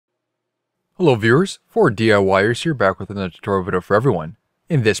Hello viewers, 4DIYers here, back with another tutorial video for everyone.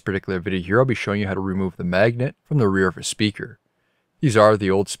 In this particular video here, I'll be showing you how to remove the magnet from the rear of a speaker. These are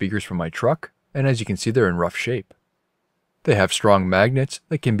the old speakers from my truck, and as you can see, they're in rough shape. They have strong magnets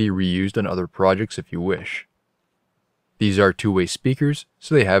that can be reused on other projects if you wish. These are two-way speakers,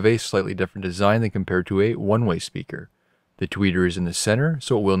 so they have a slightly different design than compared to a one-way speaker. The tweeter is in the center,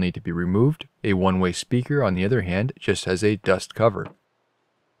 so it will need to be removed. A one-way speaker, on the other hand, just has a dust cover.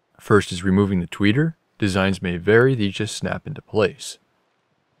 First is removing the tweeter. Designs may vary, these just snap into place.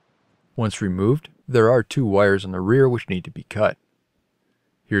 Once removed, there are two wires on the rear which need to be cut.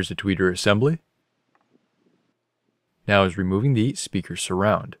 Here's the tweeter assembly. Now is removing the speaker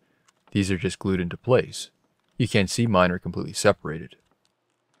surround. These are just glued into place. You can see mine are completely separated.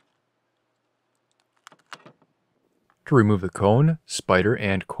 To remove the cone, spider,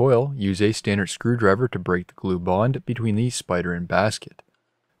 and coil, use a standard screwdriver to break the glue bond between the spider and basket.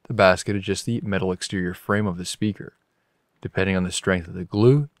 The basket is just the metal exterior frame of the speaker. Depending on the strength of the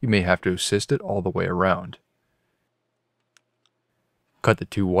glue, you may have to assist it all the way around. Cut the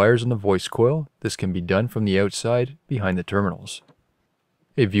two wires on the voice coil. This can be done from the outside, behind the terminals.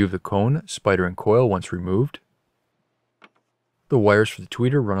 A view of the cone, spider, and coil once removed. The wires for the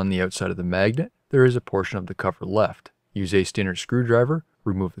tweeter run on the outside of the magnet. There is a portion of the cover left. Use a standard screwdriver,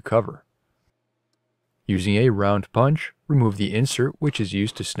 remove the cover. Using a round punch, remove the insert which is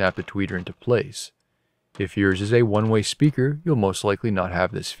used to snap the tweeter into place. If yours is a one-way speaker, you'll most likely not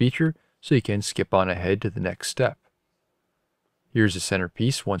have this feature, so you can skip on ahead to the next step. Here's the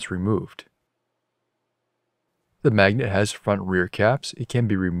centerpiece once removed. The magnet has front-rear caps. It can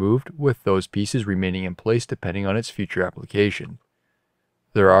be removed with those pieces remaining in place depending on its future application.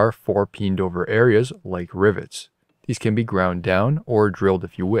 There are 4 peened over areas like rivets. These can be ground down or drilled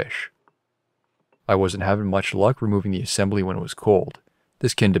if you wish. I wasn't having much luck removing the assembly when it was cold.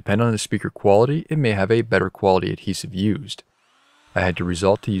 This can depend on the speaker quality. It may have a better quality adhesive used. I had to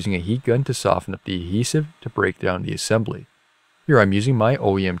resort to using a heat gun to soften up the adhesive to break down the assembly. Here I'm using my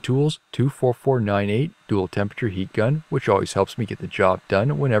OEM Tools 24498 dual temperature heat gun, which always helps me get the job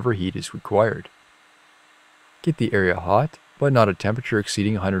done whenever heat is required. Get the area hot, but not a temperature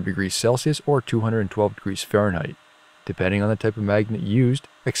exceeding 100 degrees Celsius or 212 degrees Fahrenheit. Depending on the type of magnet used,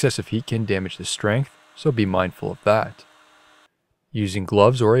 excessive heat can damage the strength, so be mindful of that. Using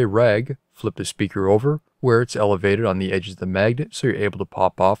gloves or a rag, flip the speaker over where it's elevated on the edge of the magnet so you're able to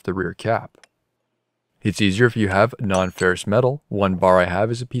pop off the rear cap. It's easier if you have non-ferrous metal. One bar I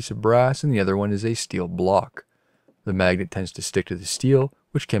have is a piece of brass and the other one is a steel block. The magnet tends to stick to the steel,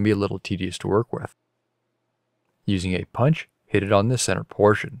 which can be a little tedious to work with. Using a punch, hit it on the center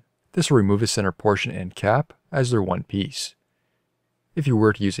portion. This will remove the center portion and cap as they're one piece. If you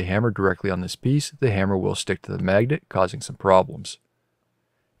were to use a hammer directly on this piece, the hammer will stick to the magnet, causing some problems.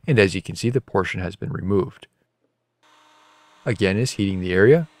 And as you can see, the portion has been removed. Again, is heating the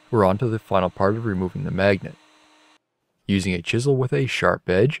area. We're on to the final part of removing the magnet. Using a chisel with a sharp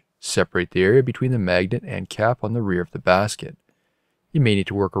edge, separate the area between the magnet and cap on the rear of the basket. You may need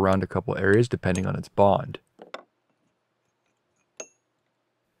to work around a couple areas depending on its bond.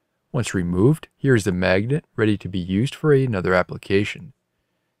 Once removed, here is the magnet ready to be used for another application.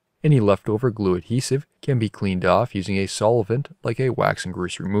 Any leftover glue adhesive can be cleaned off using a solvent like a wax and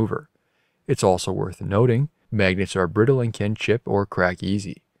grease remover. It's also worth noting, magnets are brittle and can chip or crack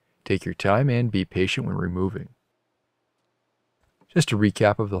easy. Take your time and be patient when removing. Just a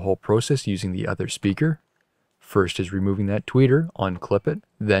recap of the whole process using the other speaker. First is removing that tweeter, unclip it,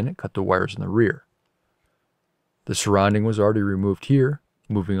 then cut the wires in the rear. The surrounding was already removed here.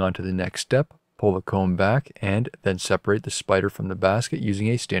 Moving on to the next step, pull the cone back and then separate the spider from the basket using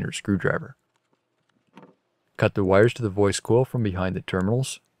a standard screwdriver. Cut the wires to the voice coil from behind the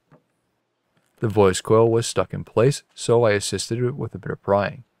terminals. The voice coil was stuck in place, so I assisted it with a bit of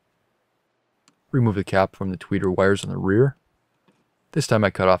prying. Remove the cap from the tweeter wires on the rear. This time I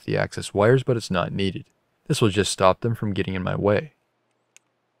cut off the access wires, but it's not needed. This will just stop them from getting in my way.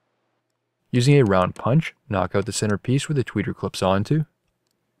 Using a round punch, knock out the center piece where the tweeter clips onto.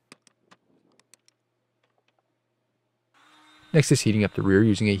 Next is heating up the rear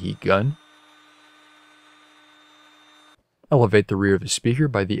using a heat gun. Elevate the rear of the speaker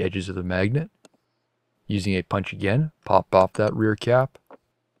by the edges of the magnet. Using a punch again, pop off that rear cap.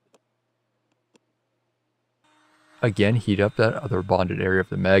 Again, heat up that other bonded area of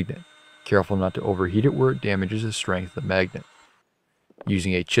the magnet. Careful not to overheat it where it damages the strength of the magnet.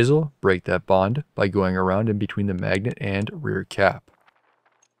 Using a chisel, break that bond by going around in between the magnet and rear cap.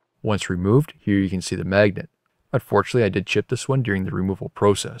 Once removed, here you can see the magnet. Unfortunately, I did chip this one during the removal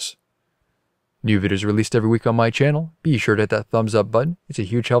process. New videos released every week on my channel. Be sure to hit that thumbs up button. It's a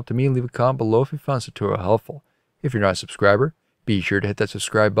huge help to me, and leave a comment below if you found this tutorial helpful. If you're not a subscriber, be sure to hit that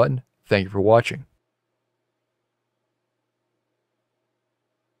subscribe button. Thank you for watching.